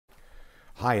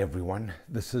Hi everyone,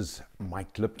 this is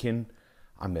Mike Lipkin.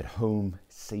 I'm at home,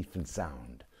 safe and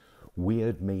sound.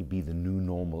 Weird may be the new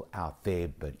normal out there,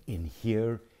 but in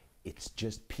here, it's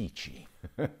just peachy.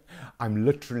 I'm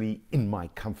literally in my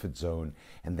comfort zone,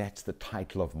 and that's the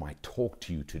title of my talk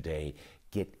to you today.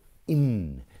 Get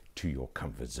into your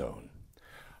comfort zone.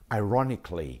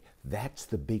 Ironically, that's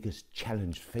the biggest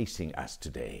challenge facing us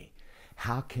today.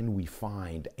 How can we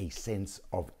find a sense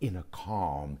of inner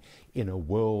calm in a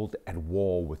world at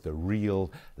war with a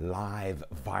real live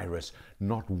virus,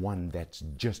 not one that's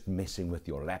just messing with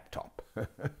your laptop?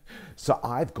 So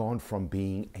I've gone from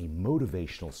being a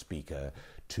motivational speaker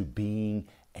to being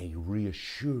a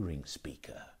reassuring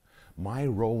speaker. My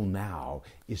role now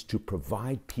is to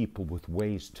provide people with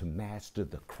ways to master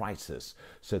the crisis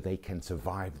so they can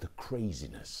survive the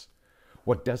craziness.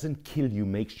 What doesn't kill you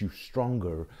makes you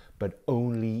stronger, but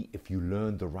only if you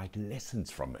learn the right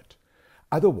lessons from it.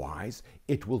 Otherwise,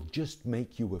 it will just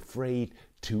make you afraid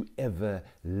to ever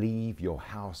leave your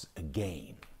house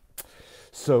again.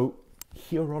 So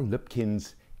here are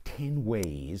Lipkin's 10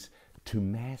 ways to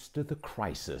master the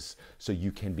crisis so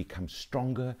you can become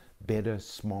stronger, better,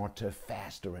 smarter,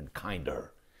 faster, and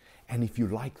kinder. And if you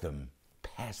like them,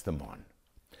 pass them on.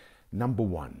 Number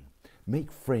 1,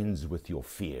 make friends with your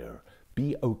fear.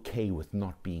 Be okay with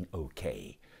not being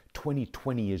okay.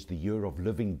 2020 is the year of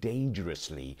living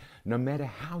dangerously, no matter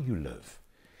how you live.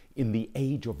 In the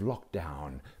age of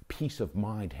lockdown, peace of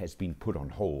mind has been put on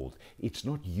hold. It's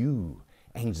not you.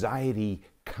 Anxiety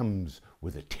comes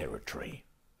with the territory.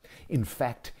 In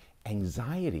fact,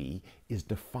 anxiety is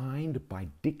defined by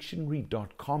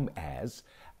dictionary.com as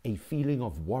a feeling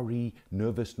of worry,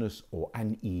 nervousness, or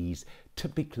unease,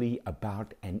 typically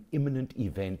about an imminent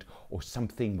event or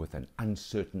something with an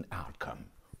uncertain outcome.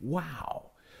 Wow!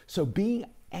 So being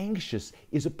anxious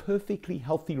is a perfectly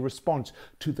healthy response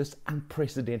to this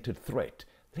unprecedented threat.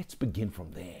 Let's begin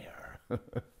from there.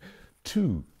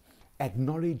 2,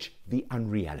 acknowledge the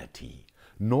unreality.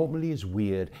 Normal is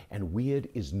weird and weird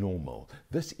is normal.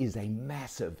 This is a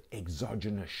massive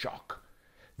exogenous shock.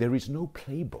 There is no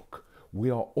playbook. We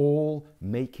are all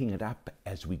making it up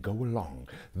as we go along.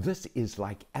 This is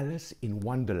like Alice in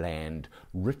Wonderland,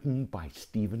 written by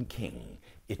Stephen King.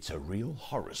 It's a real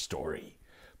horror story.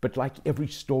 But like every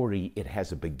story, it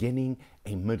has a beginning,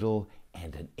 a middle,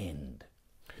 and an end.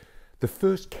 The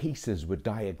first cases were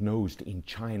diagnosed in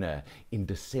China in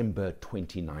December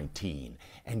 2019,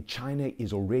 and China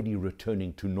is already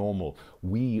returning to normal.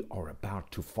 We are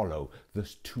about to follow.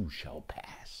 This too shall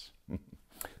pass.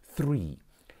 3,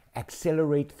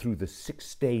 accelerate through the 6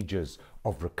 stages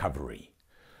of recovery.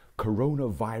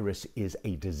 Coronavirus is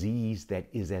a disease that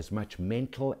is as much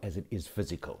mental as it is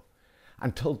physical.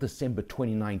 Until December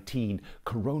 2019,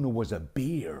 Corona was a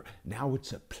beer. Now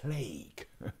it's a plague.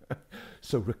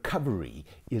 So recovery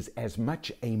is as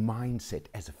much a mindset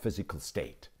as a physical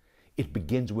state. It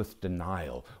begins with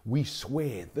denial. We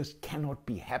swear this cannot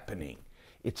be happening.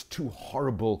 It's too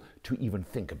horrible to even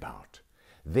think about.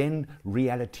 Then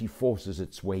reality forces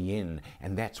its way in,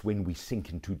 and that's when we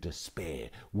sink into despair.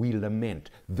 We lament,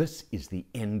 this is the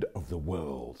end of the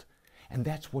world. And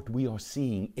that's what we are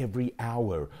seeing every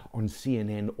hour on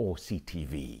CNN or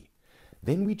CTV.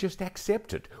 Then we just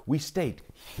accept it. We state,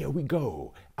 here we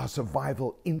go. Our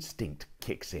survival instinct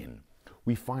kicks in.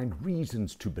 We find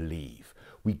reasons to believe.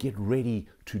 We get ready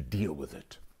to deal with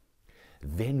it.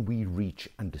 Then we reach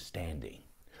understanding.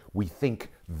 We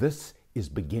think this is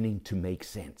beginning to make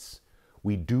sense.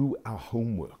 We do our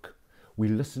homework. We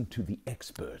listen to the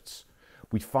experts.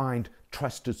 We find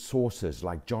trusted sources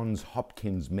like Johns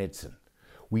Hopkins Medicine.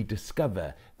 We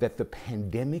discover that the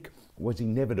pandemic was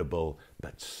inevitable,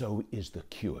 but so is the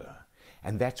cure.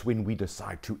 And that's when we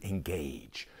decide to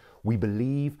engage. We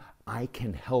believe I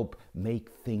can help make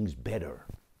things better.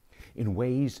 In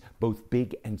ways both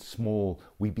big and small,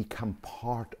 we become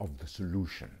part of the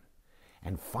solution.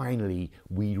 And finally,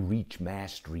 we reach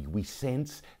mastery. We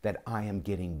sense that I am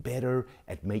getting better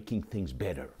at making things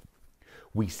better.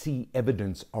 We see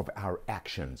evidence of our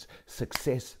actions.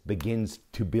 Success begins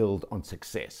to build on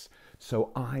success.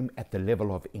 So I'm at the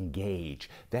level of engage.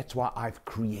 That's why I've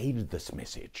created this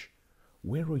message.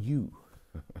 Where are you?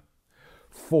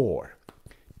 4,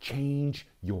 change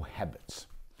your habits.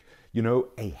 You know,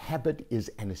 a habit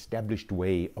is an established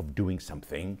way of doing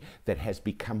something that has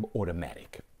become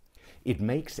automatic. It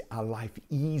makes our life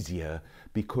easier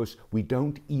because we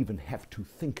don't even have to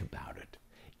think about it.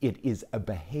 It is a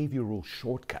behavioral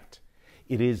shortcut.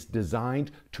 It is designed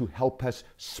to help us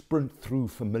sprint through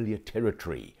familiar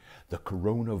territory. The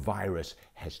coronavirus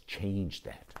has changed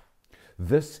that.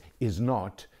 This is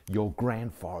not your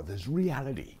grandfather's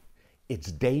reality. It's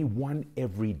day one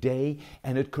every day,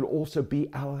 and it could also be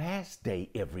our last day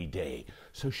every day.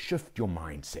 So shift your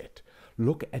mindset.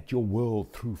 Look at your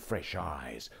world through fresh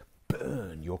eyes.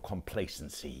 Burn your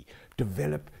complacency.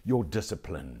 Develop your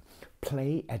discipline.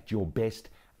 Play at your best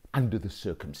under the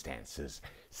circumstances.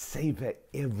 Savor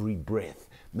every breath.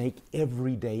 Make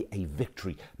every day a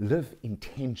victory. Live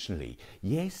intentionally.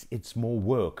 Yes, it's more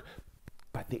work,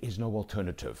 but there is no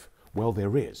alternative. Well,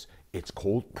 there is. It's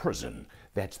called prison.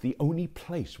 That's the only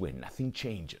place where nothing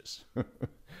changes.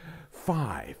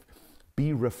 5,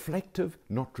 be reflective,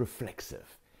 not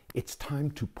reflexive. It's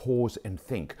time to pause and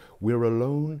think. We're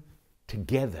alone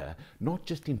together, not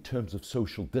just in terms of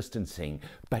social distancing,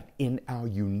 but in our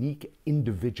unique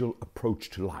individual approach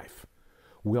to life.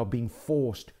 We are being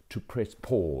forced to press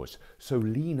pause. So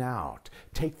lean out,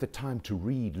 take the time to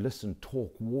read, listen,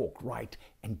 talk, walk, write,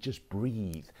 and just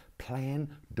breathe. Plan,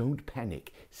 don't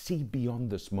panic. See beyond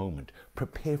this moment.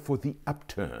 Prepare for the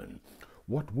upturn.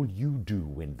 What will you do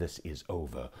when this is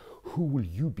over? Who will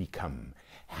you become?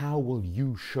 How will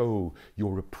you show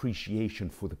your appreciation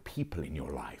for the people in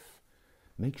your life?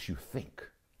 Makes you think,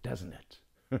 doesn't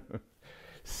it?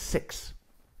 6,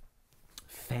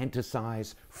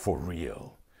 fantasize for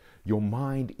real. Your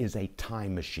mind is a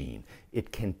time machine.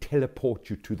 It can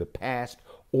teleport you to the past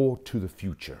or to the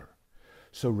future.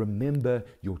 So remember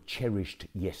your cherished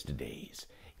yesterdays.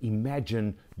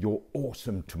 Imagine your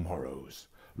awesome tomorrows.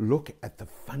 Look at the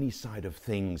funny side of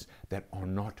things that are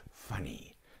not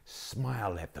funny.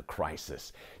 Smile at the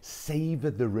crisis. Savor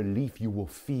the relief you will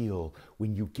feel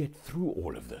when you get through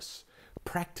all of this.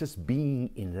 Practice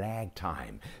being in lag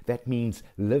time. That means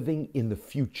living in the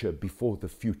future before the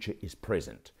future is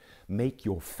present. Make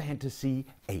your fantasy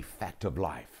a fact of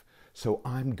life. So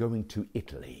I'm going to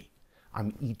Italy.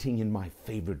 I'm eating in my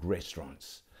favorite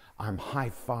restaurants. I'm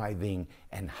high-fiving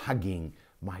and hugging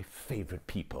my favorite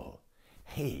people.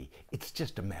 Hey, it's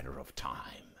just a matter of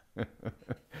time.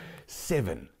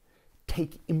 7,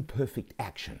 take imperfect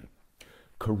action.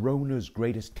 Corona's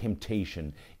greatest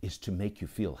temptation is to make you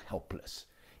feel helpless.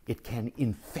 It can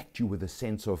infect you with a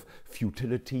sense of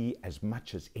futility as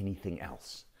much as anything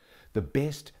else. The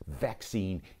best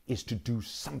vaccine is to do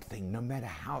something, no matter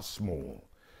how small.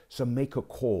 So make a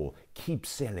call, keep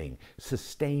selling,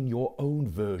 sustain your own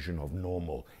version of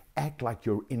normal, act like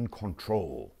you're in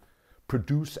control.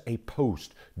 Produce a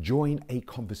post, join a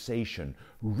conversation,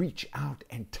 reach out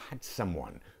and touch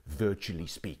someone, virtually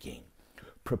speaking.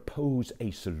 Propose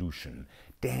a solution,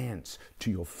 dance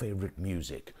to your favorite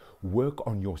music, work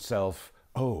on yourself,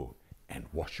 and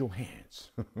wash your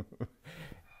hands.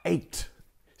 8,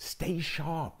 stay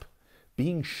sharp.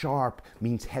 Being sharp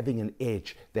means having an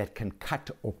edge that can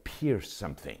cut or pierce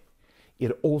something.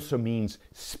 It also means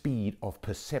speed of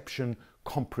perception,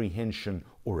 comprehension,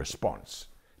 or response.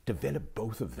 Develop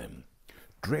both of them.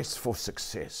 Dress for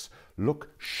success. Look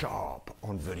sharp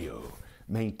on video.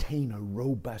 Maintain a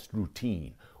robust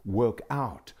routine. Work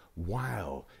out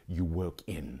while you work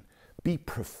in. Be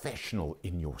professional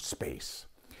in your space.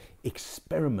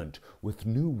 Experiment with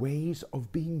new ways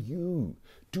of being you.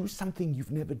 Do something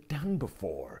you've never done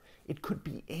before. It could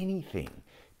be anything.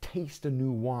 Taste a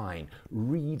new wine,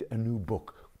 read a new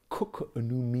book, cook a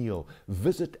new meal,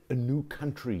 visit a new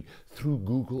country through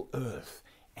Google Earth,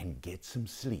 and get some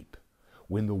sleep.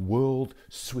 When the world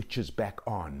switches back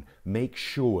on, make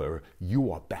sure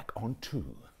you are back on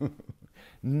too.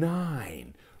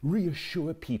 9,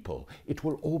 reassure people it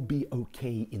will all be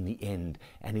okay in the end,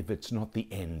 and if it's not the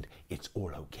end, it's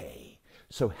all okay.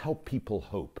 So help people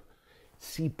hope.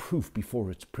 See proof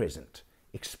before it's present.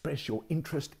 Express your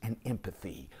interest and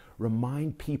empathy.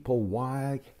 Remind people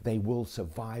why they will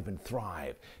survive and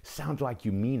thrive. Sound like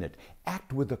you mean it.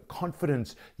 Act with a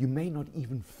confidence you may not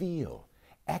even feel.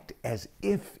 Act as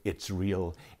if it's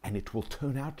real, and it will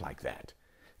turn out like that.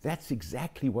 That's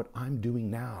exactly what I'm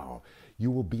doing now. You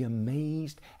will be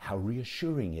amazed how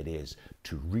reassuring it is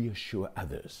to reassure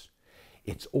others.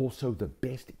 It's also the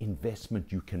best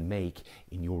investment you can make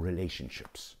in your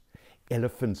relationships.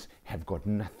 Elephants have got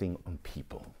nothing on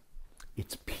people.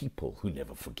 It's people who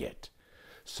never forget.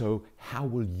 So how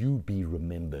will you be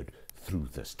remembered through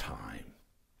this time?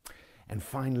 And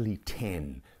finally,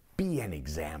 10, be an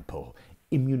example.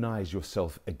 Immunize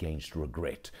yourself against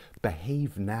regret.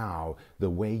 Behave now the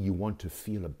way you want to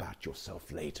feel about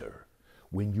yourself later.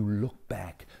 When you look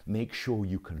back, make sure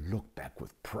you can look back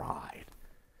with pride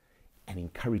and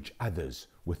encourage others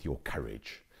with your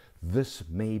courage. This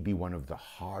may be one of the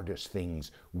hardest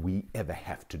things we ever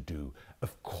have to do.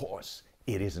 Of course,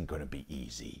 it isn't going to be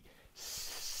easy.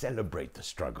 Celebrate the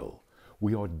struggle.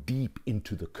 We are deep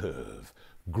into the curve.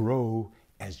 Grow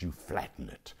as you flatten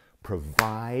it.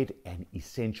 Provide an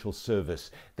essential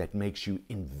service that makes you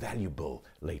invaluable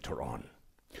later on.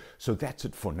 So that's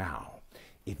it for now.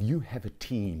 If you have a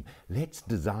team, let's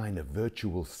design a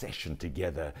virtual session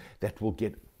together that will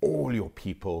get all your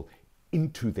people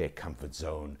into their comfort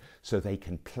zone so they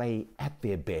can play at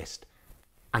their best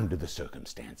under the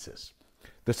circumstances.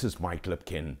 This is Mike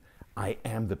Lipkin. I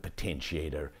am the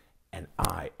potentiator, and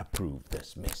I approve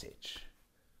this message.